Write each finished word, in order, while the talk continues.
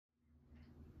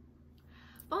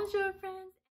Bonjour,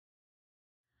 friends.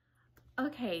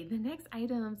 Okay, the next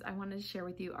items I wanted to share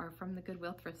with you are from the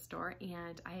Goodwill thrift store,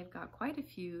 and I have got quite a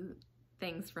few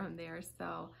things from there,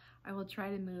 so I will try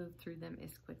to move through them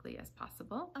as quickly as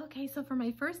possible. Okay, so for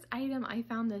my first item, I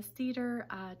found the cedar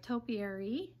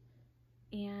topiary,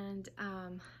 and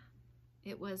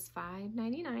it was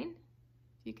 $5.99.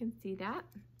 You can see that.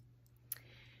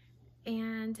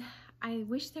 And I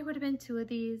wish there would have been two of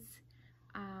these.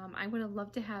 I would have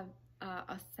loved to have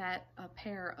a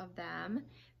pair of them.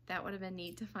 That would have been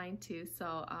neat to find too.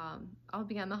 So I'll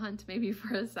be on the hunt maybe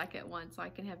for a second one so I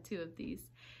can have two of these.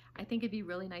 I think it'd be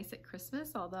really nice at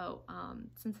Christmas, although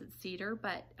since it's cedar,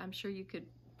 but I'm sure you could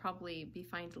probably be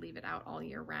fine to leave it out all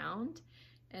year round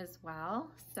as well.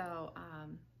 So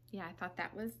yeah, I thought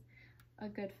that was a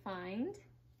good find.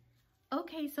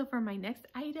 Okay, so for my next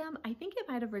item, I think it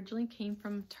might have originally came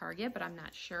from Target, but I'm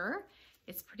not sure.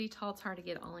 It's pretty tall, it's hard to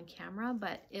get all in camera,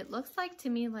 but it looks like to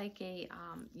me like a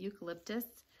eucalyptus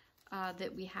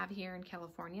that we have here in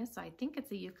California. So I think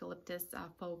it's a eucalyptus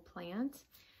faux plant,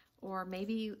 or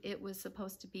maybe it was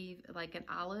supposed to be like an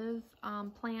olive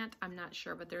plant. I'm not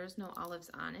sure, but there's no olives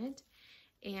on it.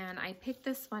 And I picked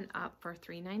this one up for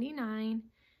 $3.99.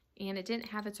 And it didn't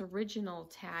have its original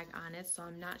tag on it, so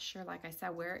I'm not sure, like I said,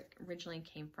 where it originally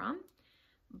came from.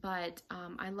 But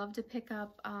I love to pick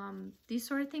up these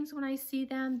sort of things when I see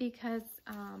them because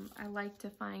I like to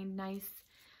find nice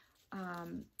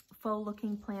faux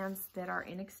looking plants that are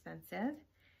inexpensive.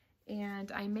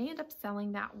 And I may end up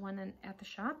selling that one at the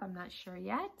shop, I'm not sure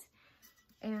yet.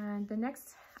 And the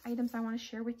next items I want to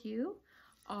share with you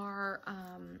are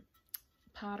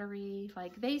pottery,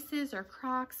 like vases or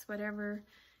crocks, whatever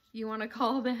you want to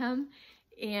call them.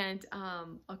 And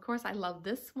of course I love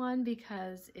this one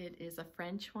because it is a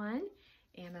French one,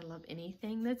 and I love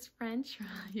anything that's French.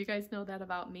 You guys know that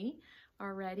about me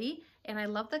already. And I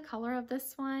love the color of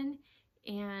this one,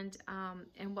 and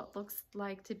what looks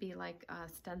like to be like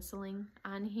stenciling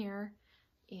on here,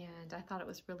 and I thought it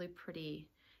was really pretty.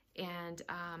 And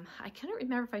I couldn't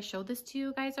remember if I showed this to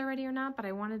you guys already or not, but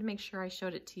I wanted to make sure I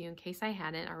showed it to you in case I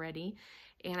hadn't already.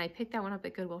 And I picked that one up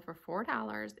at Goodwill for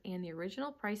 $4, and the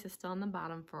original price is still on the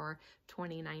bottom for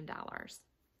 $29.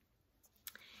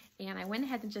 And I went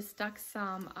ahead and just stuck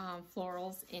some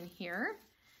florals in here,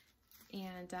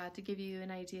 and to give you an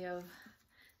idea of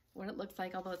what it looks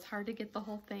like, although it's hard to get the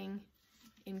whole thing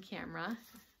in camera.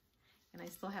 And I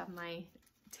still have my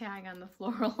tag on the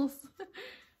florals.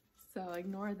 So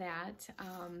ignore that.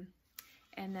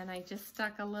 And then I just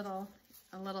stuck a little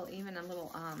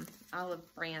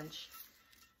olive branch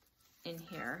in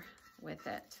here with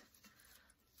it,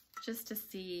 just to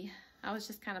see. I was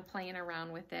just kind of playing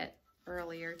around with it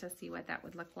earlier to see what that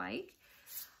would look like.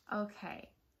 Okay,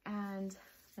 and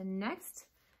the next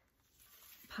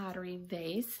pottery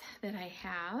vase that I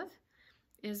have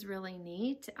is really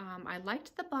neat. I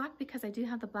liked the black because I do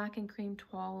have the black and cream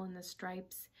toile and the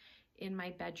stripes in my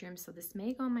bedroom, so this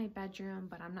may go in my bedroom,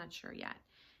 but I'm not sure yet.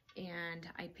 And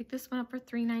I picked this one up for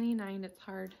 $3.99. It's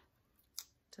hard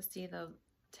to see the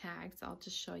tags. I'll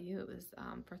just show you. It was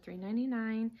for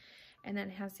 $3.99, and then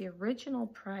it has the original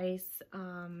price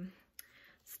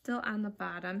still on the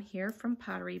bottom here from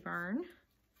Pottery Barn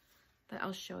that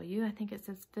I'll show you. I think it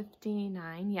says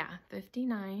 $59. Yeah,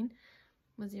 $59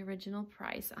 was the original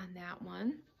price on that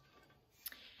one.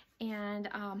 And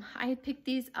I had picked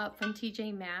these up from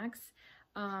TJ Maxx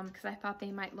because I thought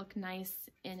they might look nice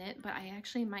in it, but I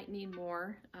actually might need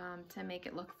more to make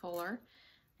it look fuller.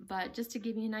 But just to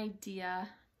give you an idea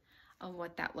of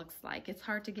what that looks like. It's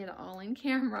hard to get it all in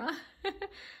camera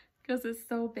because it's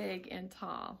so big and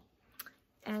tall.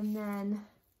 And then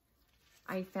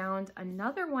I found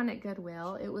another one at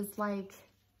Goodwill. It was like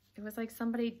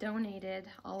somebody donated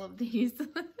all of these.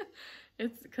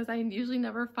 It's because I usually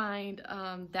never find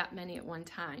that many at one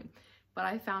time. But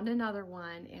I found another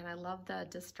one, and I love the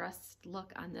distressed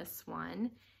look on this one.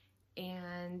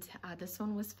 And this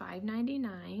one was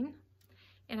 $5.99.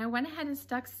 And I went ahead and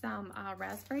stuck some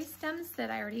raspberry stems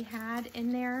that I already had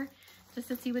in there just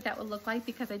to see what that would look like,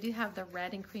 because I do have the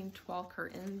red and cream toile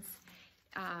curtains.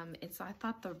 And so I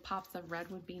thought the pops of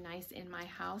red would be nice in my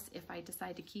house if I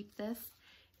decide to keep this.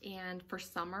 And for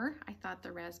summer, I thought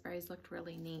the raspberries looked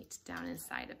really neat down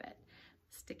inside of it,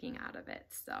 sticking out of it.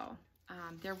 So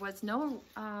there was no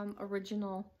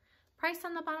original price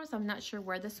on the bottom, so I'm not sure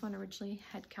where this one originally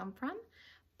had come from,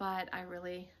 but I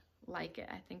really like it.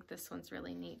 I think this one's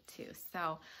really neat too.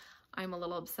 So I'm a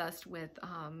little obsessed with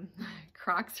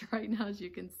Crocs right now, as you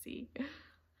can see.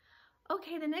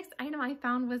 Okay, the next item I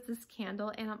found was this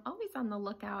candle, and I'm always on the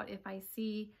lookout. If I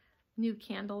see new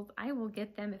candles, I will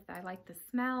get them if I like the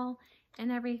smell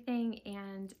and everything,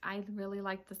 and I really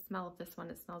like the smell of this one.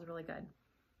 It smells really good.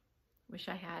 Wish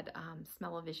I had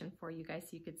smell-o-vision for you guys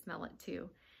so you could smell it too.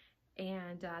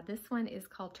 And this one is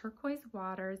called Turquoise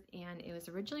Waters, and it was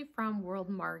originally from World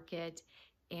Market,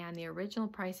 and the original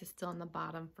price is still on the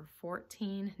bottom for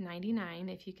 $14.99.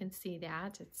 If you can see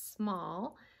that, it's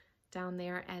small down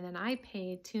there, and then I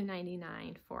paid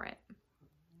 $2.99 for it.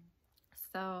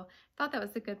 So I thought that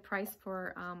was a good price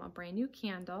for a brand new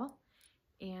candle.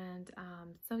 And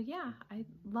so yeah, I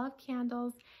love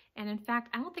candles. And in fact,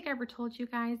 I don't think I ever told you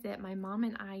guys that my mom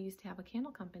and I used to have a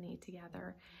candle company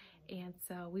together. And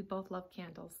so we both love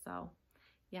candles. So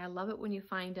yeah, I love it when you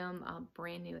find them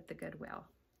brand new at the Goodwill.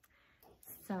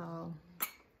 So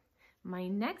my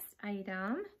next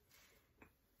item,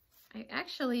 I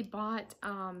actually bought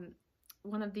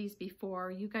one of these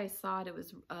before. You guys saw it. It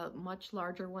was a much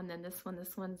larger one than this one.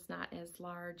 This one's not as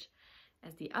large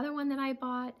as the other one that I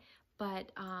bought.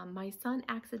 But my son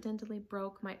accidentally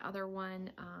broke my other one,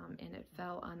 and it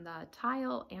fell on the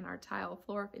tile, and our tile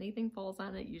floor, if anything falls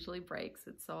on it, usually breaks.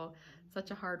 It's such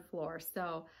a hard floor.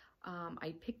 So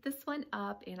I picked this one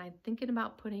up, and I'm thinking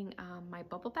about putting my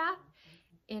bubble bath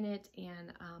in it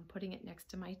and putting it next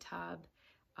to my tub,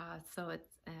 so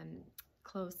it's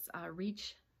close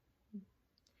reach.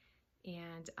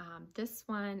 And this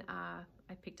one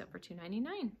I picked up for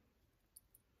 $2.99,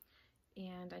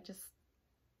 and I just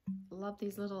love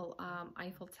these little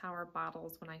Eiffel Tower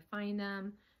bottles. When I find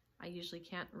them, I usually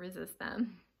can't resist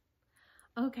them.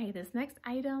 Okay, this next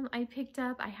item I picked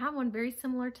up, I have one very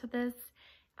similar to this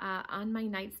on my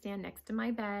nightstand next to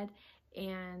my bed,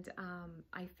 and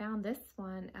I found this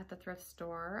one at the thrift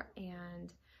store,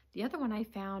 and the other one I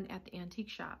found at the antique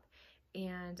shop.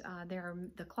 And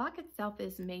the clock itself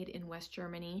is made in West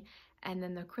Germany, and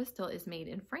then the crystal is made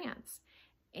in France.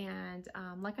 And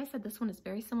like I said, this one is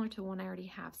very similar to one I already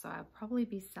have, so I'll probably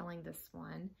be selling this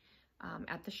one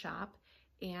at the shop.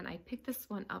 And I picked this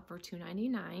one up for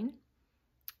 $2.99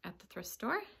 at the thrift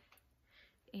store,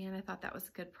 and I thought that was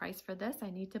a good price for this. I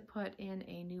need to put in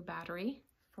a new battery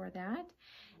for that.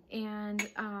 And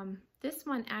this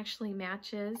one actually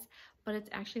matches, but it's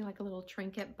actually like a little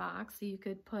trinket box, so you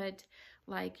could put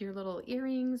like your little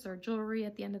earrings or jewelry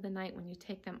at the end of the night when you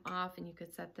take them off, and you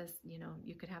could set this, you know,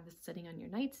 you could have this sitting on your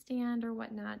nightstand or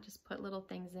whatnot, just put little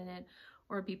things in it,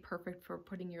 or it'd be perfect for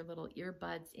putting your little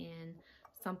earbuds in,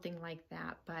 something like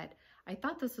that. But I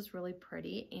thought this was really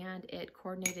pretty, and it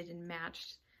coordinated and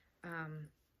matched,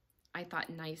 I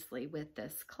thought, nicely with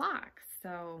this clock.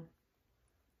 So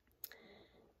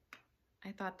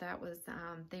I thought that was,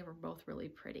 they were both really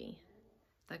pretty,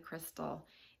 the crystal,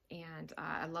 and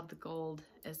I love the gold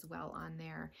as well on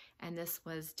there. And this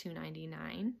was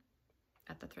 $2.99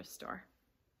 at the thrift store.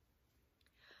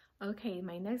 Okay,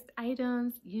 my next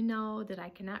items, you know that I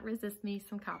cannot resist me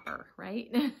some copper, right?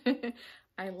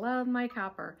 I love my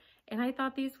copper, and I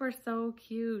thought these were so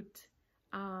cute.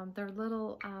 They're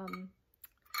little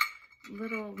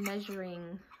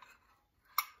measuring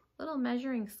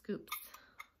scoops.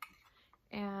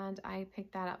 And I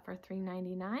picked that up for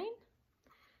 $3.99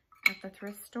 at the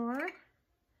thrift store.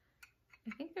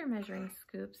 I think they're measuring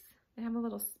scoops. They have a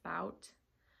little spout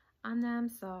on them,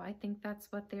 so I think that's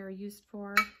what they were used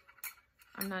for.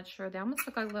 I'm not sure. They almost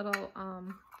look like little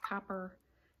copper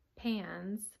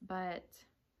pans, but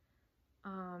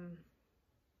I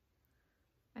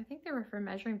think they were for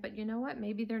measuring, but you know what?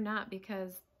 Maybe they're not,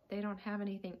 because they don't have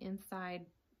anything inside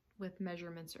with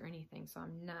measurements or anything, so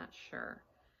I'm not sure.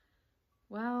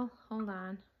 Well, hold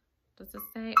on. Does it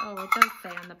say? Oh, it does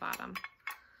say on the bottom.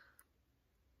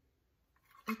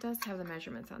 It does have the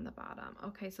measurements on the bottom.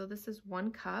 Okay, so this is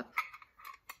 1 cup.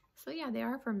 So yeah, they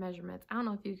are for measurements. I don't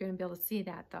know if you're going to be able to see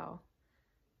that though.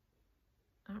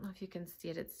 I don't know if you can see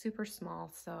it. It's super small,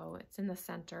 so it's in the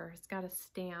center. It's got a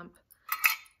stamp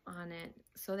on it.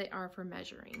 So they are for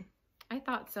measuring. I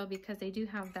thought so because they do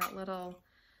have that little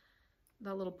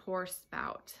pour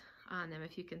spout on them,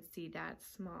 if you can see that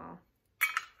small.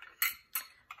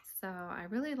 So I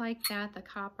really like that, the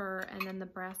copper, and then the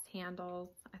brass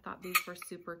handles. I thought these were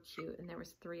super cute, and there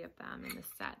was 3 of them in the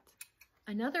set.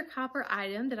 Another copper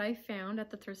item that I found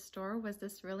at the thrift store was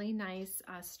this really nice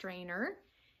strainer.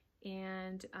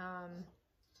 And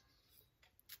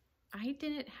I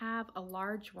didn't have a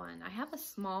large one. I have a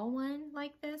small one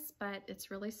like this, but it's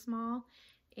really small.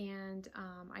 And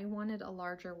I wanted a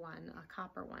larger one, a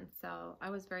copper one. So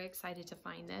I was very excited to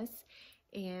find this.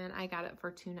 And I got it for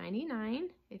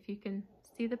 $2.99. If you can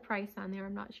see the price on there,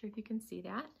 I'm not sure if you can see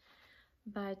that.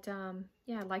 But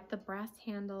yeah, I like the brass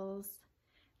handles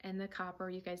and the copper.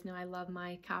 You guys know I love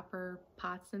my copper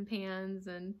pots and pans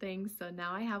and things. So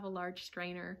now I have a large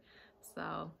strainer.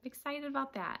 So excited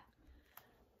about that.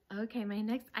 Okay, my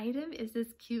next item is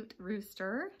this cute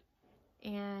rooster.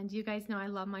 And you guys know I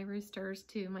love my roosters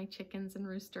too, my chickens and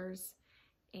roosters.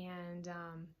 And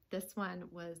this one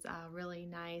was really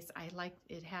nice. I like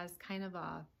it has kind of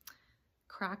a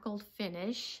crackled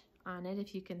finish on it,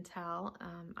 if you can tell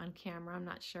on camera, I'm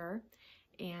not sure.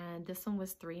 And this one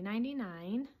was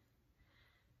 $3.99.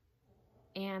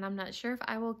 And I'm not sure if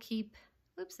I will keep,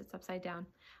 oops, it's upside down.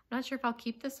 I'm not sure if I'll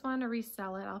keep this one or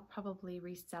resell it. I'll probably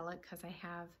resell it because I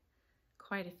have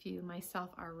quite a few myself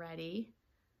already.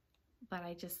 But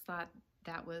I just thought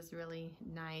that was really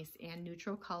nice and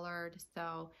neutral colored.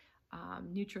 So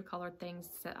neutral colored things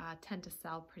tend to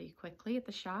sell pretty quickly at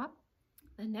the shop.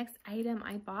 The next item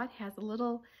I bought has a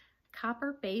little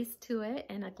copper base to it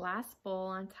and a glass bowl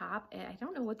on top. I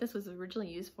don't know what this was originally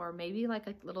used for, maybe like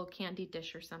a little candy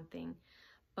dish or something.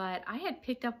 But I had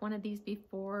picked up one of these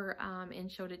before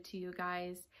and showed it to you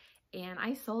guys. And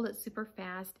I sold it super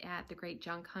fast at the Great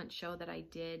Junk Hunt show that I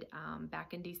did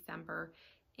back in December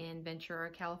in Ventura,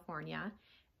 California.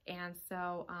 And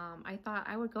so I thought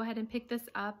I would go ahead and pick this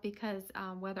up because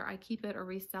whether I keep it or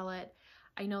resell it,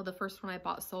 I know the first one I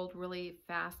bought sold really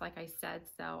fast, like I said,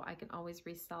 so I can always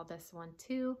resell this one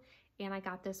too. And I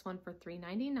got this one for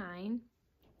 $3.99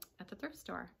 at the thrift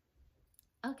store.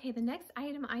 Okay, the next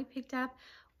item I picked up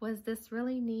was this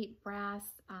really neat brass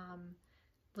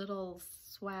little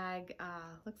swag,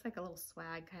 looks like a little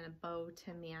swag kind of bow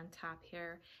to me on top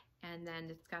here. And then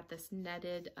it's got this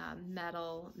netted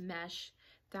metal mesh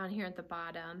down here at the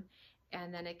bottom.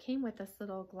 And then it came with this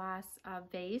little glass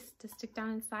vase to stick down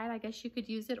inside. I guess you could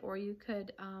use it or you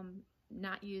could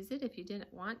not use it if you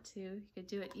didn't want to. You could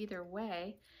do it either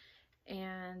way.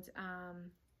 And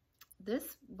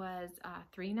this was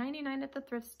 $3.99 at the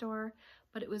thrift store,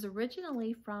 but it was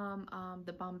originally from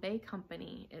the Bombay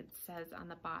company, it says on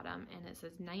the bottom, and it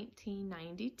says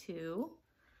 1992.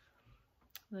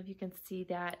 I don't know if you can see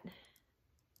that.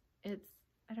 It's,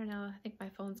 I don't know, I think my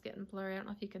phone's getting blurry. I don't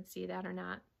know if you can see that or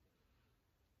not.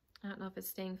 I don't know if it's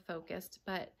staying focused,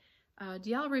 but do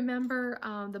y'all remember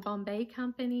the Bombay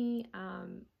company?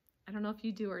 I don't know if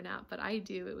you do or not, but I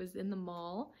do. It was in the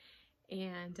mall,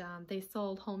 and they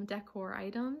sold home decor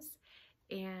items.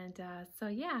 And so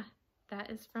yeah, that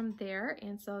is from there.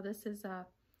 And so this is a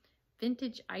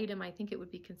vintage item. I think it would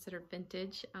be considered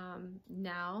vintage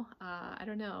now. I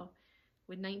don't know.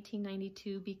 Would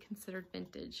 1992 be considered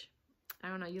vintage? I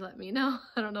don't know. You let me know.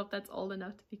 I don't know if that's old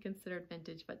enough to be considered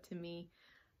vintage, but to me,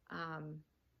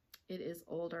 it is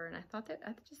older. And I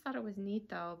just thought it was neat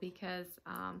though, because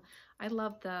I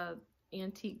love the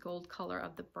antique gold color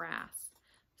of the brass.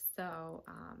 So,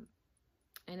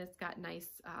 and it's got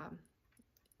nice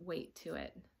weight to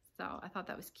it. So I thought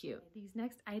that was cute. These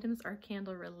next items are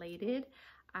candle related.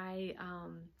 I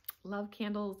love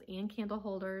candles and candle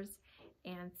holders.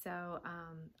 And so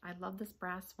I love this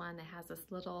brass one that has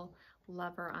this little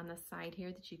lever on the side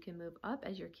here that you can move up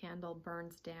as your candle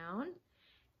burns down.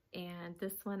 And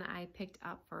this one I picked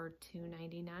up for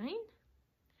 $2.99.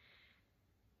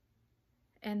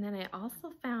 And then I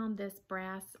also found this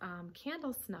brass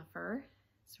candle snuffer.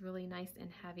 It's really nice and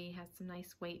heavy, has some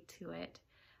nice weight to it.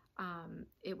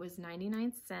 It was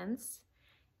 99 cents,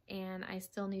 and I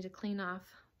still need to clean off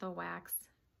the wax.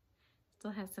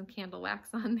 Still has some candle wax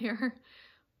on there,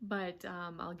 but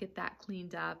I'll get that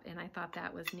cleaned up, and I thought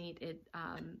that was neat. It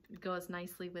goes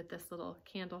nicely with this little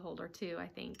candle holder too, I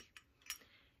think.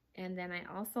 And then I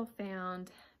also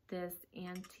found this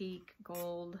antique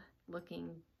gold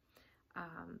looking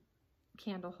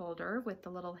candle holder with the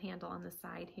little handle on the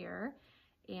side here.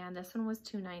 And this one was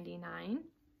 $2.99.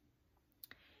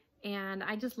 And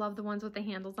I just love the ones with the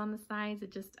handles on the sides.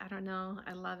 It just, I don't know,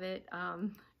 I love it.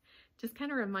 Just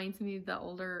kind of reminds me of the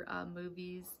older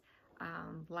movies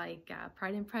like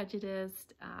Pride and Prejudice,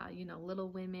 you know, Little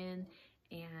Women,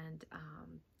 and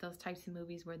those types of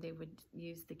movies where they would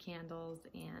use the candles.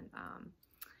 And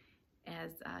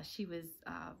as she was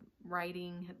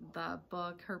writing the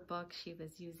book, her book, she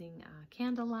was using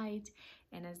candlelight.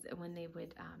 And when they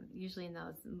would, usually in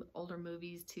those older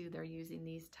movies too, they're using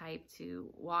these type to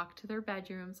walk to their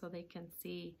bedroom so they can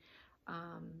see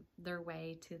their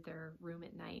way to their room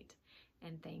at night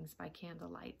and things by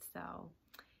candlelight. So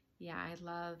yeah, I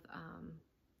love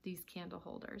these candle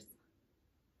holders.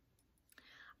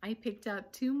 I picked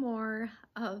up 2 more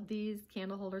of these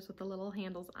candle holders with the little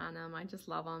handles on them. I just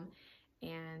love them,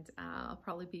 and I'll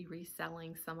probably be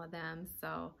reselling some of them.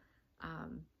 So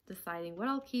deciding what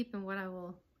I'll keep and what I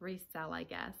will resell, I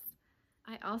guess.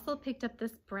 I also picked up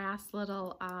this brass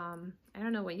little, I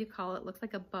don't know what you call it, looks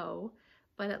like a bow,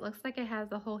 but it looks like it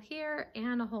has a hole here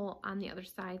and a hole on the other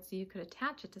side, so you could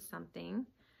attach it to something.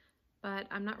 but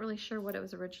I'm not really sure what it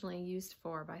was originally used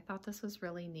for, but I thought this was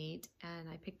really neat, and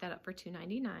I picked that up for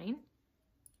 $2.99.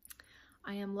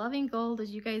 I am loving gold,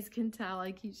 as you guys can tell.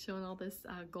 I keep showing all this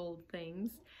gold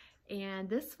things. And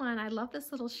this one, I love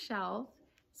this little shelf.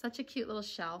 Such a cute little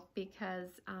shelf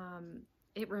because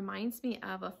it reminds me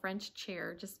of a French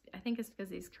chair. I think it's because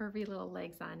these curvy little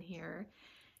legs on here.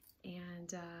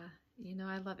 And you know,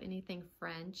 I love anything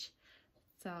French.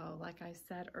 So like I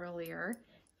said earlier,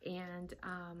 and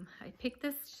I picked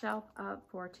this shelf up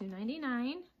for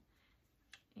 $2.99,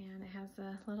 and it has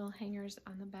the little hangers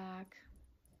on the back.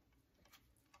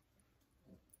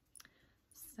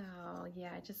 So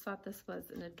yeah, I just thought this was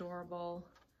an adorable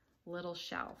little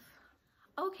shelf.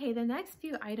 Okay, the next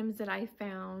few items that I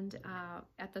found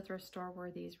at the thrift store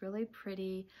were these really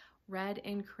pretty red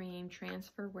and cream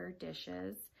transferware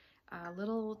dishes,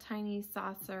 little tiny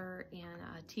saucer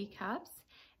and teacups.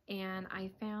 And I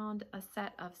found a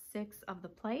set of 6 of the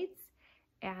plates,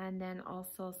 and then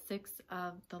also 6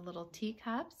 of the little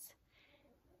teacups.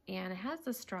 And it has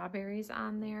the strawberries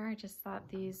on there. I just thought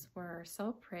these were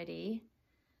so pretty.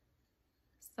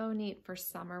 So neat for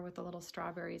summer with the little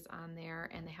strawberries on there,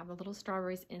 and they have the little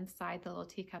strawberries inside the little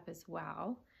teacup as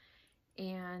well.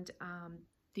 And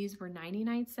these were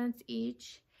 99 cents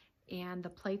each, and the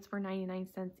plates were 99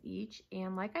 cents each.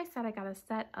 And like I said, I got a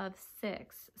set of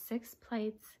 6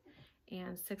 plates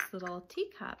and 6 little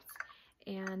teacups.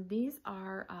 And these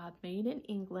are made in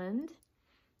England.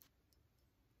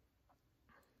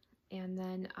 And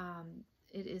then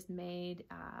it is made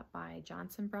by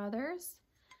Johnson Brothers.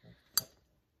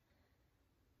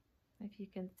 If you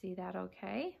can see that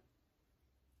okay.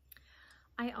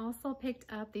 I also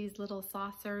picked up these little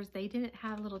saucers. They didn't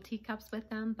have little teacups with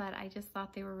them, but I just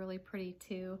thought they were really pretty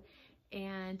too,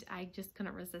 and I just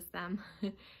couldn't resist them.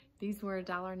 These were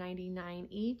 $1.99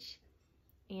 each,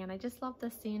 and I just love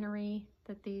the scenery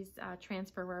that these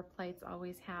transferware plates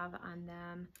always have on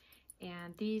them.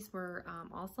 And these were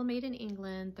also made in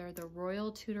England. They're the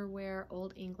Royal Tutorware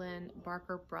Old England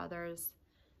Barker Brothers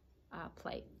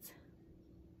plates.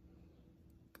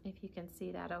 If you can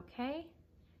see that okay.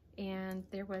 And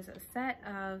there was a set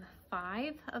of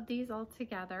 5 of these all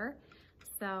together.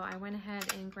 So I went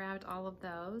ahead and grabbed all of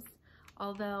those.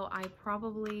 Although I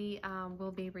probably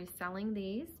will be reselling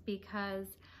these because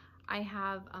I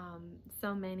have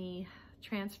so many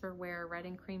transferware red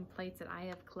and cream plates that I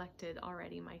have collected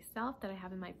already myself that I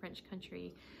have in my French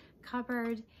country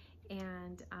cupboard.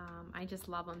 And I just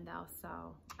love them though.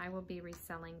 So I will be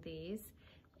reselling these.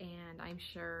 And I'm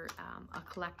sure a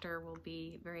collector will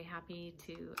be very happy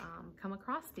to come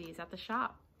across these at the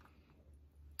shop.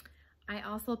 I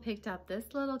also picked up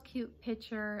this little cute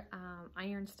pitcher,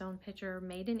 ironstone pitcher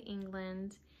made in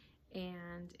England,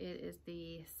 and it is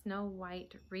the Snow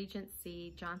White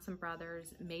Regency Johnson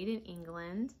Brothers made in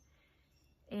England.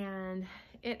 And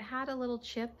it had a little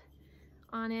chip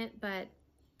on it, but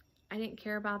I didn't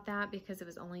care about that because it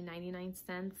was only 99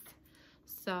 cents.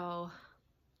 So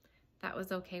that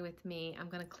was okay with me. I'm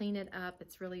gonna clean it up.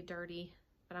 It's really dirty,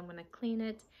 but I'm gonna clean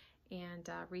it and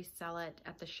resell it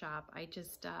at the shop. I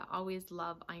just always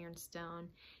love ironstone,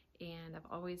 and I've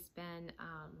always been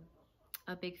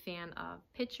a big fan of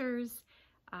pitchers,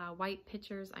 white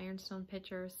pitchers, ironstone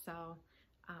pitchers. So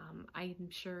I'm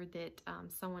sure that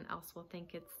someone else will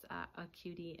think it's a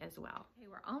cutie as well. Okay,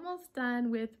 we're almost done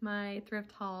with my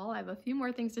thrift haul. I have a few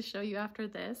more things to show you after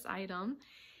this item.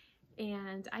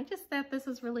 And I just thought this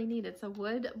was really neat. It's a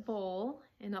wood bowl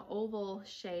in an oval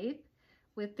shape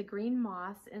with the green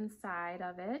moss inside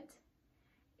of it.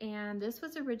 And this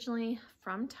was originally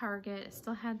from Target. It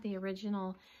still had the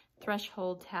original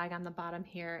threshold tag on the bottom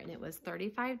here, and it was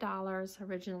 $35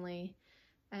 originally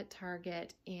at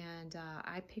Target. And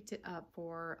I picked it up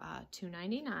for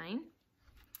 $2.99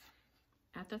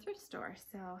 at the thrift store.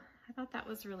 So I thought that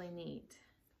was really neat.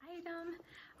 Item.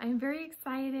 I'm very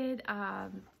excited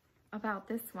about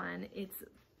this one. It's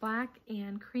black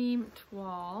and cream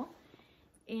toile,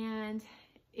 and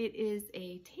it is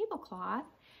a tablecloth.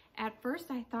 At first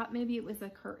I thought maybe it was a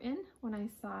curtain when I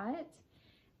saw it,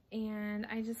 and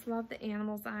I just love the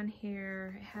animals on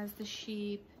here. It has the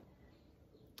sheep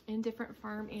and different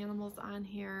farm animals on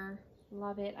here.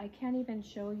 Love it. I can't even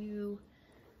show you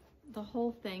the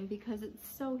whole thing because it's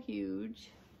so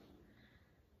huge,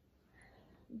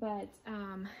 but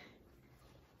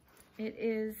it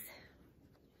is,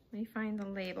 let me find the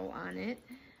label on it.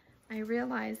 I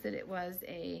realized that it was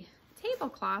a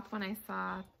tablecloth when I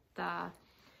saw the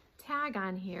tag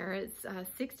on here. It's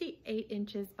 68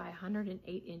 inches by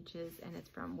 108 inches, and it's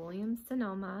from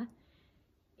Williams-Sonoma,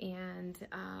 and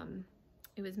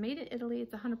it was made in Italy.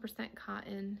 It's 100%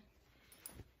 cotton,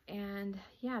 And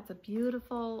yeah, it's a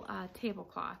beautiful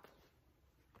tablecloth.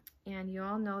 And you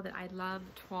all know that I love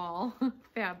toile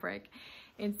fabric.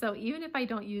 And so even if I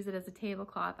don't use it as a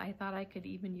tablecloth, I thought I could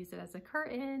even use it as a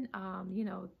curtain. You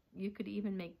know, you could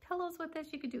even make pillows with this.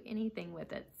 You could do anything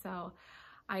with it. So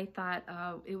I thought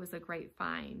it was a great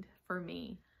find for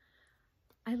me.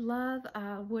 I love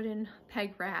wooden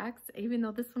peg racks, even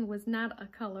though this one was not a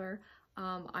color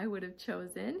I would have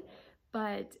chosen.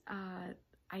 But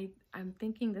I'm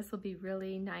thinking this will be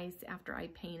really nice after I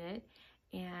paint it.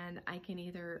 And I can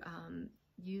either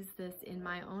use this in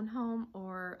my own home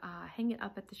or hang it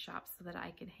up at the shop so that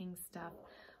I can hang stuff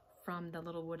from the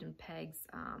little wooden pegs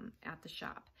at the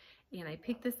shop. And I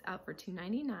picked this up for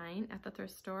 $2.99 at the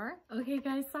thrift store. Okay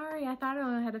guys, sorry, I thought I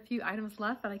only had a few items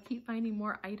left, but I keep finding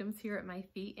more items here at my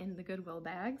feet in the Goodwill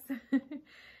bags.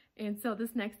 And so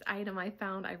this next item I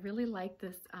found, I really like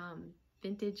this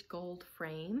vintage gold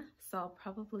frame. So I'll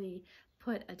probably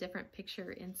put a different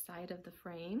picture inside of the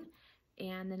frame.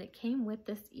 And then it came with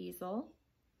this easel.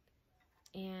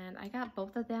 And I got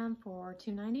both of them for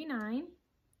 $2.99.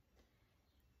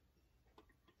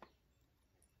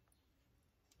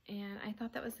 And I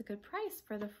thought that was a good price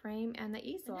for the frame and the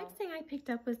easel. The next thing I picked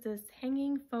up was this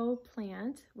hanging faux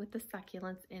plant with the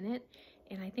succulents in it.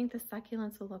 And I think the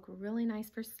succulents will look really nice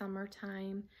for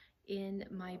summertime in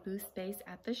my booth space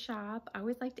at the shop. I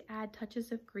always like to add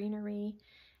touches of greenery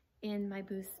in my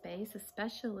booth space,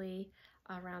 especially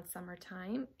around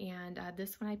summertime. And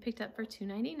this one I picked up for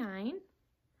 $2.99.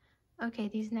 Okay,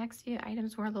 these next few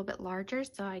items were a little bit larger,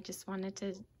 so I just wanted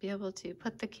to be able to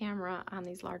put the camera on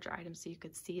these larger items so you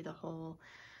could see the whole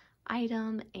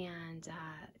item. And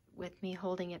with me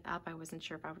holding it up, I wasn't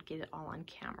sure if I would get it all on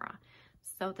camera.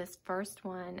 So this first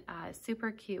one is super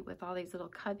cute with all these little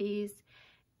cubbies.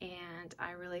 And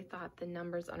I really thought the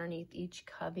numbers underneath each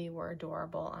cubby were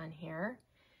adorable on here.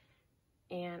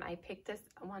 And I picked this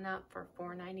one up for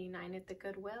 $4.99 at the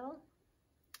Goodwill.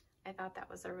 I thought that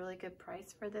was a really good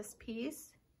price for this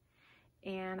piece.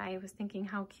 And I was thinking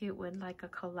how cute would like a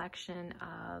collection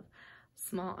of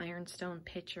small ironstone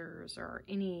pitchers or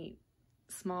any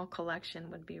small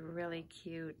collection would be really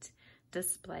cute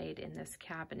displayed in this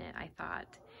cabinet, I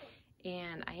thought.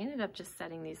 And I ended up just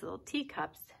setting these little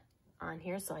teacups on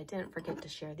here, so I didn't forget to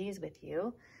share these with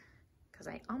you because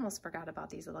I almost forgot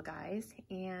about these little guys.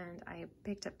 And I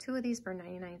picked up 2 of these for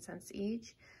 99 cents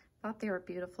each. Thought they were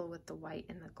beautiful with the white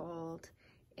and the gold,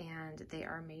 and they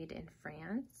are made in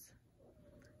France.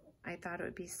 I thought it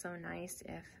would be so nice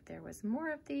if there was more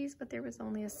of these, but there was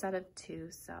only a set of 2,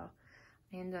 so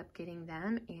I ended up getting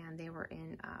them, and they were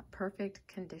in perfect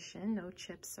condition, no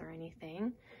chips or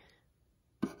anything.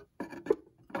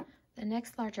 The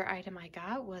next larger item I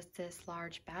got was this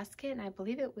large basket, and I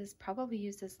believe it was probably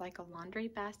used as like a laundry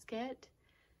basket.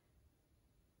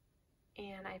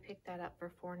 And I picked that up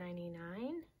for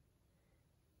 $4.99.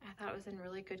 I thought it was in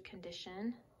really good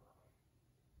condition.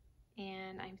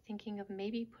 And I'm thinking of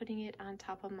maybe putting it on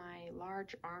top of my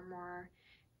large armoire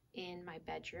in my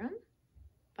bedroom,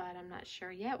 but I'm not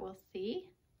sure yet. We'll see.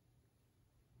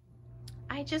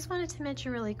 I just wanted to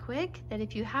mention really quick that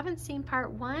if you haven't seen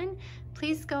part 1,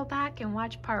 please go back and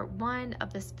watch part 1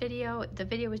 of this video. The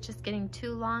video was just getting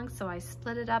too long, so I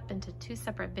split it up into 2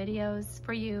 separate videos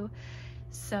for you.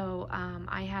 So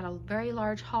I had a very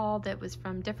large haul that was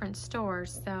from different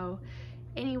stores. So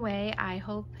anyway, I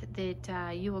hope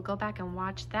that you will go back and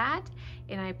watch that,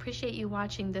 and I appreciate you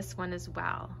watching this one as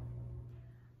well.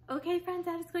 Okay friends,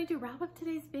 that is going to wrap up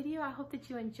today's video. I hope that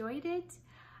you enjoyed it,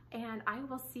 and I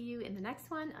will see you in the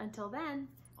next one. Until then,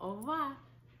 au revoir.